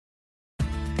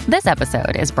This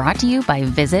episode is brought to you by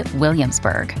Visit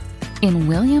Williamsburg. In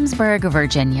Williamsburg,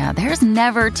 Virginia, there's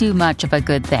never too much of a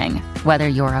good thing. Whether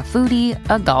you're a foodie,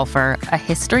 a golfer, a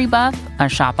history buff, a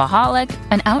shopaholic,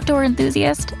 an outdoor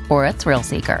enthusiast, or a thrill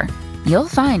seeker, you'll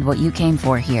find what you came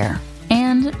for here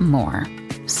and more.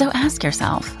 So ask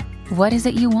yourself, what is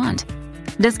it you want?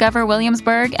 Discover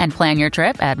Williamsburg and plan your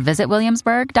trip at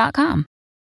visitwilliamsburg.com.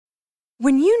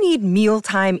 When you need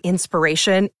mealtime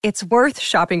inspiration, it's worth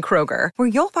shopping Kroger, where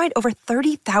you'll find over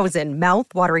 30,000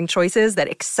 mouth-watering choices that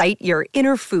excite your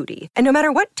inner foodie. And no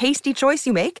matter what tasty choice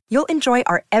you make, you'll enjoy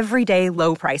our everyday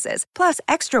low prices, plus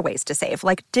extra ways to save,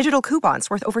 like digital coupons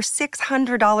worth over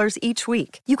 $600 each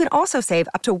week. You can also save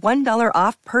up to $1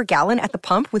 off per gallon at the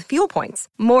pump with fuel points.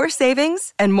 More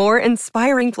savings and more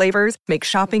inspiring flavors make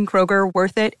shopping Kroger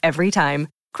worth it every time.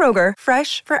 Kroger,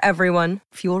 fresh for everyone.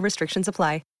 Fuel restrictions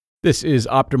apply. This is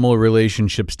Optimal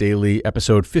Relationships Daily,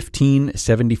 episode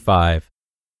 1575.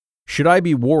 Should I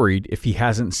be worried if he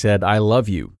hasn't said I love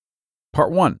you? Part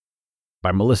 1,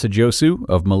 by Melissa Josu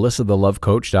of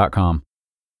melissathelovecoach.com.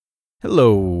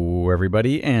 Hello,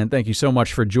 everybody, and thank you so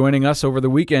much for joining us over the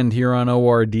weekend here on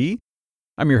ORD.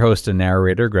 I'm your host and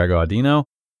narrator, Greg Audino,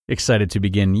 excited to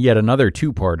begin yet another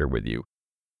two-parter with you.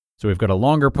 So we've got a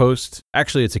longer post.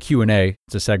 Actually, it's a Q&A.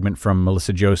 It's a segment from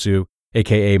Melissa Josu,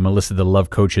 aka Melissa the Love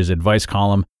Coach's advice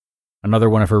column. Another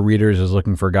one of her readers is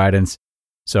looking for guidance.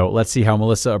 So let's see how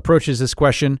Melissa approaches this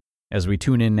question as we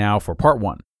tune in now for part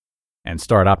 1 and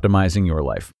start optimizing your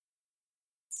life.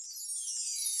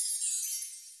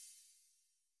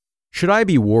 Should I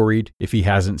be worried if he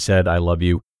hasn't said I love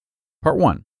you? Part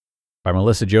 1, by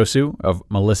Melissa Josu of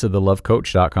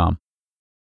melissathelovecoach.com.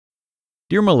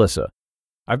 Dear Melissa,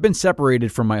 I've been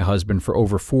separated from my husband for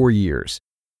over 4 years.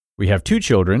 We have 2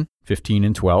 children, 15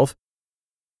 and 12.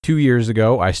 2 years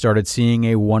ago, I started seeing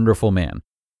a wonderful man.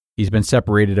 He's been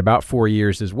separated about 4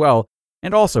 years as well,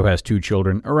 and also has 2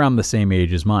 children around the same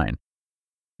age as mine.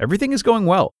 Everything is going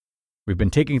well. We've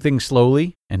been taking things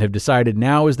slowly and have decided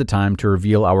now is the time to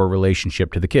reveal our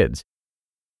relationship to the kids.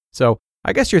 So,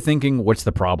 I guess you're thinking, what's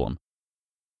the problem?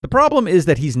 The problem is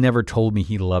that he's never told me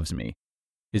he loves me.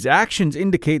 His actions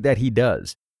indicate that he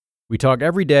does. We talk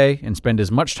every day and spend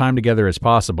as much time together as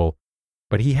possible,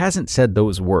 but he hasn't said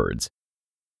those words.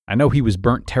 I know he was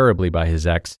burnt terribly by his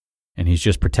ex, and he's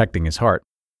just protecting his heart.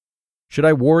 Should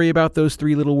I worry about those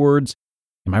 3 little words?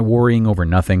 Am I worrying over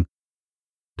nothing?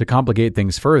 To complicate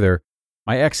things further,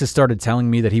 my ex has started telling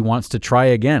me that he wants to try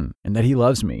again and that he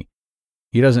loves me.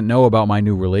 He doesn't know about my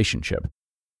new relationship.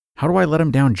 How do I let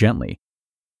him down gently?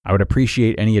 I would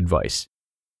appreciate any advice.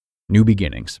 New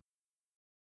beginnings.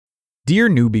 Dear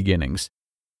New Beginnings,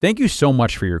 thank you so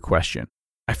much for your question.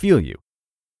 I feel you.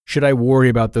 Should I worry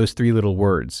about those 3 little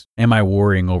words? Am I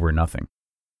worrying over nothing?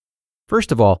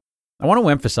 First of all, I want to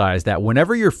emphasize that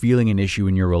whenever you're feeling an issue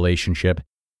in your relationship,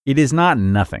 it is not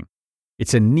nothing.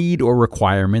 It's a need or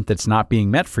requirement that's not being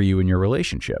met for you in your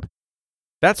relationship.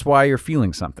 That's why you're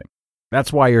feeling something.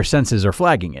 That's why your senses are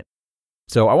flagging it.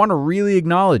 So I want to really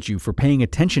acknowledge you for paying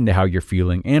attention to how you're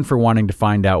feeling and for wanting to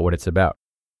find out what it's about.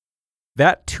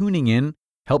 That tuning in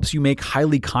helps you make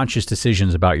highly conscious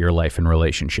decisions about your life and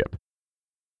relationship.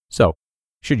 So,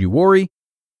 should you worry?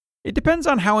 It depends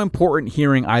on how important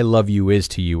hearing I love you is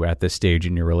to you at this stage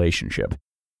in your relationship.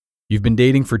 You've been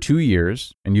dating for 2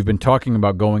 years, and you've been talking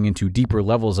about going into deeper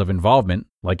levels of involvement,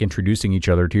 like introducing each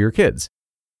other to your kids.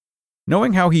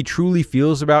 Knowing how he truly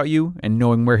feels about you and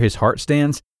knowing where his heart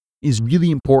stands is really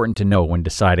important to know when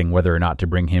deciding whether or not to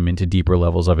bring him into deeper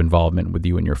levels of involvement with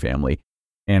you and your family,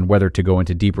 and whether to go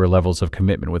into deeper levels of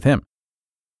commitment with him.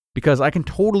 Because I can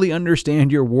totally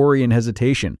understand your worry and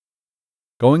hesitation.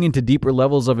 Going into deeper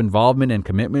levels of involvement and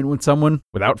commitment with someone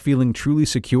without feeling truly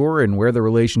secure in where the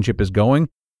relationship is going,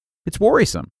 it's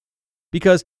worrisome.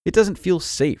 Because it doesn't feel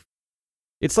safe.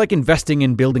 It's like investing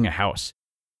in building a house.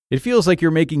 It feels like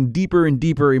you're making deeper and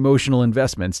deeper emotional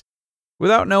investments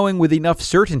without knowing with enough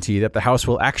certainty that the house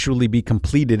will actually be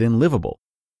completed and livable.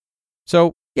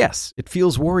 So, yes, it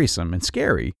feels worrisome and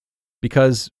scary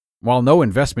because while no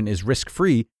investment is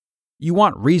risk-free, you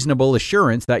want reasonable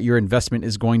assurance that your investment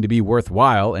is going to be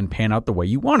worthwhile and pan out the way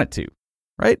you want it to,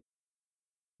 right?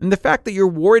 And the fact that you're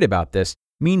worried about this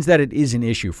means that it is an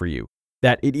issue for you,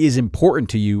 that it is important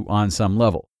to you on some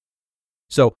level.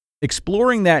 So,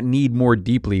 exploring that need more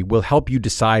deeply will help you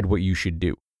decide what you should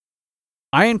do.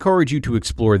 I encourage you to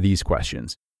explore these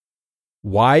questions.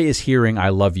 Why is hearing I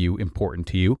love you important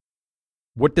to you?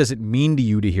 What does it mean to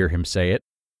you to hear him say it?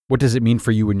 What does it mean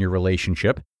for you in your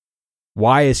relationship?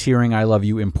 Why is hearing I love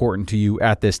you important to you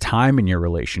at this time in your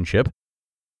relationship?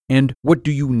 And what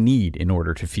do you need in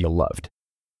order to feel loved?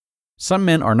 Some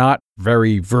men are not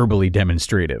very verbally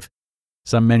demonstrative.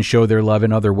 Some men show their love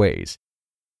in other ways.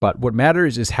 But what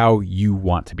matters is how you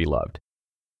want to be loved.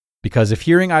 Because if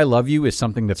hearing I love you is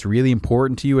something that's really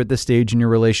important to you at this stage in your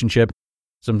relationship,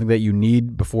 something that you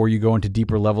need before you go into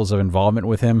deeper levels of involvement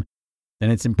with him, then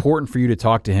it's important for you to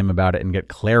talk to him about it and get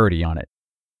clarity on it.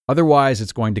 Otherwise,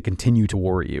 it's going to continue to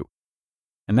worry you.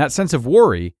 And that sense of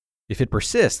worry, if it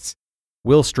persists,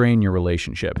 will strain your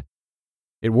relationship.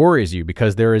 It worries you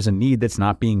because there is a need that's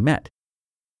not being met.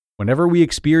 Whenever we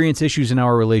experience issues in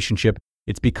our relationship,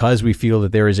 it's because we feel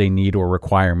that there is a need or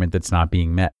requirement that's not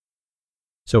being met.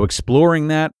 So exploring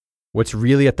that, what's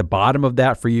really at the bottom of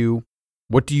that for you,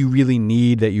 what do you really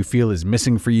need that you feel is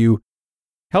missing for you,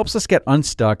 helps us get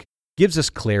unstuck, gives us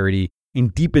clarity,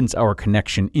 and deepens our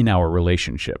connection in our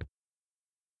relationship.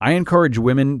 I encourage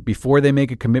women, before they make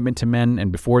a commitment to men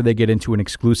and before they get into an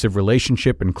exclusive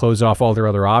relationship and close off all their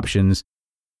other options,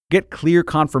 get clear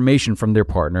confirmation from their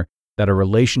partner that a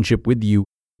relationship with you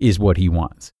is what he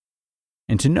wants.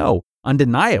 And to know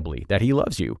undeniably that he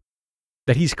loves you,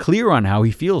 that he's clear on how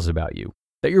he feels about you,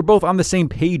 that you're both on the same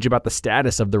page about the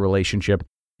status of the relationship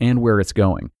and where it's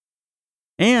going,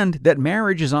 and that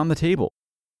marriage is on the table.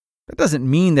 That doesn't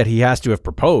mean that he has to have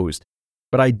proposed,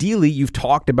 but ideally you've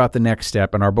talked about the next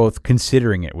step and are both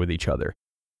considering it with each other.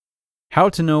 How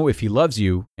to know if he loves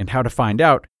you and how to find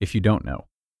out if you don't know.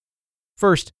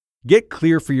 First, get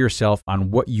clear for yourself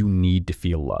on what you need to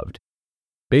feel loved.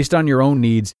 Based on your own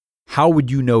needs, how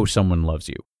would you know someone loves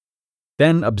you?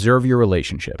 Then observe your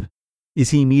relationship.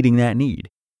 Is he meeting that need?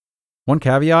 One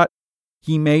caveat,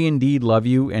 he may indeed love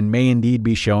you and may indeed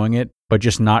be showing it, but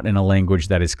just not in a language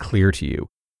that is clear to you.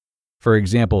 For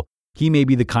example, he may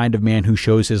be the kind of man who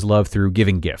shows his love through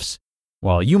giving gifts,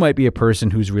 while you might be a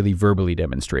person who's really verbally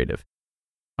demonstrative.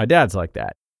 My dad's like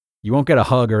that. You won't get a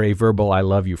hug or a verbal I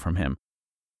love you from him.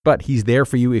 But he's there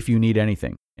for you if you need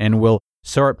anything, and will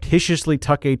surreptitiously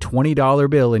tuck a $20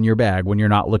 bill in your bag when you're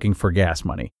not looking for gas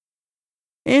money.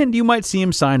 And you might see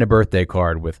him sign a birthday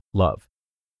card with love.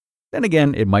 Then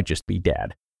again, it might just be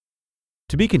dad.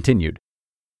 To be continued.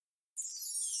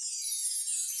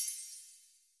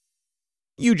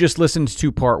 You just listened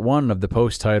to part 1 of the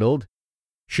post titled,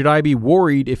 Should I Be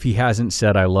Worried If He Hasn't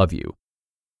Said I Love You?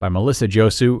 By Melissa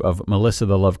Josue of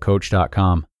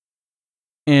melissathelovecoach.com.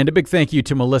 And a big thank you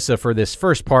to Melissa for this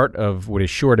first part of what is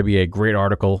sure to be a great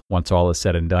article once all is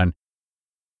said and done.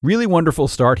 Really wonderful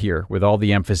start here with all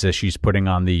the emphasis she's putting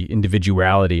on the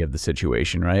individuality of the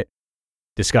situation, right?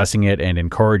 Discussing it and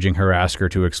encouraging her asker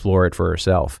to explore it for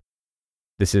herself.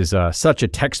 This is such a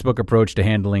textbook approach to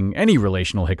handling any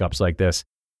relational hiccups like this.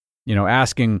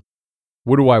 Asking,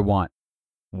 what do I want?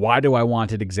 Why do I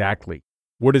want it exactly?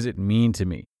 What does it mean to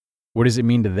me? What does it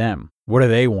mean to them? What do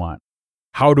they want?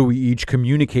 How do we each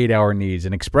communicate our needs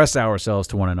and express ourselves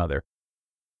to one another?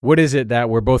 What is it that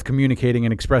we're both communicating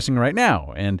and expressing right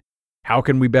now? And how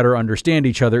can we better understand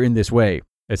each other in this way,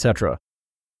 etc.?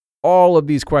 All of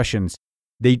these questions,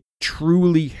 they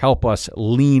truly help us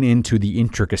lean into the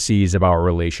intricacies of our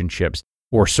relationships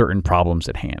or certain problems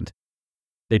at hand.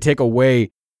 They take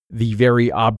away the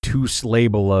very obtuse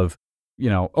label of,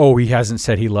 he hasn't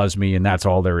said he loves me and that's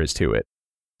all there is to it,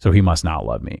 so he must not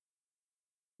love me.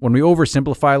 When we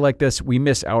oversimplify like this, we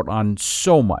miss out on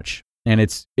so much, and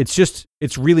it's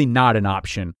really not an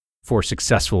option for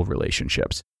successful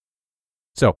relationships.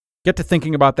 So get to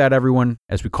thinking about that, everyone,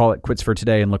 as we call it quits for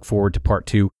today and look forward to part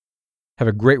 2. Have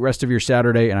a great rest of your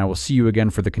Saturday, and I will see you again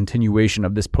for the continuation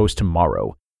of this post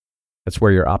tomorrow. That's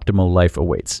where your optimal life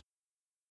awaits.